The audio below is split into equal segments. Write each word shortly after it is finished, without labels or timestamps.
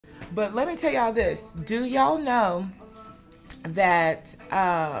But let me tell y'all this. Do y'all know that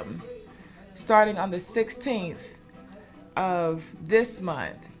starting on the 16th of this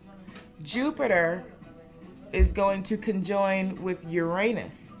month, Jupiter is going to conjoin with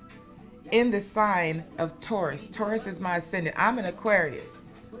Uranus in the sign of Taurus. Taurus is my ascendant. I'm an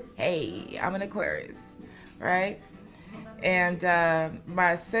Aquarius. Hey, I'm an Aquarius, right? And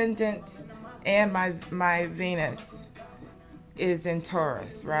my ascendant and my Venus is in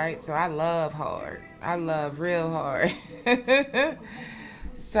Taurus, right? So I love hard. I love real hard.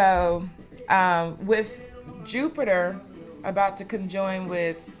 So with Jupiter about to conjoin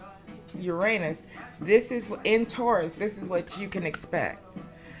with Uranus, this is in Taurus, this is what you can expect.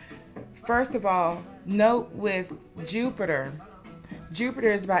 First of all, note with Jupiter, Jupiter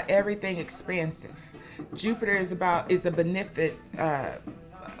is about everything expansive. Jupiter is the beneficent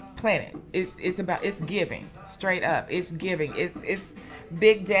planet. It's giving, straight up. It's giving. It's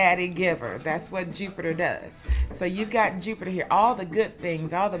Big Daddy giver. That's what Jupiter does. So you've got Jupiter here, all the good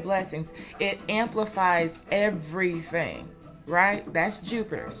things, all the blessings. It amplifies everything, right? That's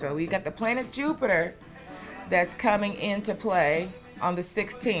Jupiter. So we got the planet Jupiter that's coming into play on the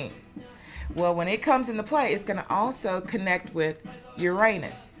 16th. Well, when it comes into play, it's going to also connect with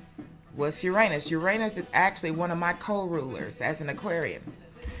Uranus. What's Uranus? Uranus is actually one of my co-rulers as an Aquarian.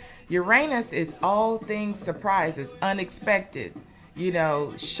 Uranus is all things surprises, unexpected,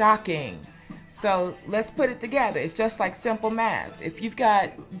 shocking. So let's put it together. It's just like simple math. If you've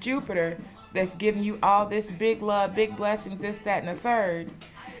got Jupiter that's giving you all this big love, big blessings, this, that, and the third,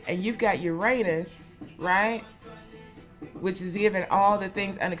 and you've got Uranus, right, which is giving all the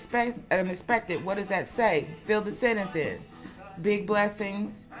things unexpected, what does that say? Fill the sentence in. Big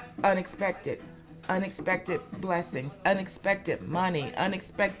blessings, unexpected. Unexpected blessings, unexpected money,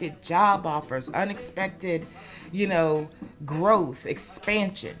 unexpected job offers, unexpected, growth,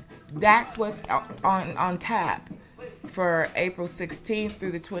 expansion. That's what's on tap for April 16th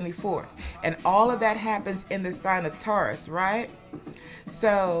through the 24th. And all of that happens in the sign of Taurus, right?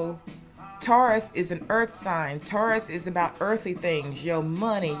 So Taurus is an earth sign. Taurus is about earthy things, your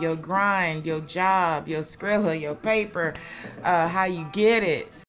money, your grind, your job, your Skrilla, your paper, how you get it.